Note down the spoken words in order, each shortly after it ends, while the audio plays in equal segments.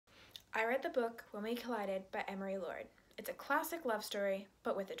I read the book When We Collided by Emery Lord. It's a classic love story,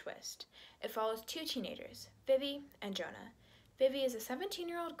 but with a twist. It follows two teenagers, Vivi and Jonah. Vivi is a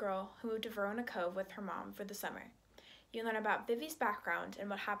 17-year-old girl who moved to Verona Cove with her mom for the summer. You learn about Vivi's background and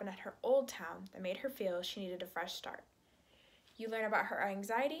what happened at her old town that made her feel she needed a fresh start. You learn about her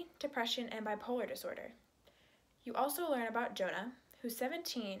anxiety, depression, and bipolar disorder. You also learn about Jonah, who's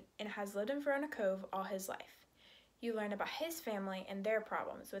 17 and has lived in Verona Cove all his life. You learn about his family and their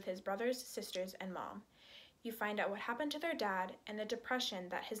problems with his brothers, sisters, and mom. You find out what happened to their dad and the depression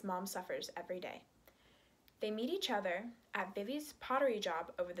that his mom suffers every day. They meet each other at Vivi's pottery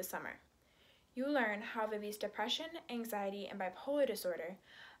job over the summer. You learn how Vivi's depression, anxiety, and bipolar disorder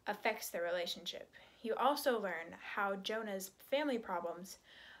affects their relationship. You also learn how Jonah's family problems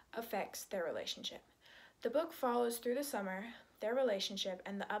affects their relationship. The book follows through the summer, their relationship,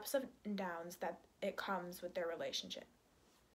 and the ups and downs that it comes with their relationship.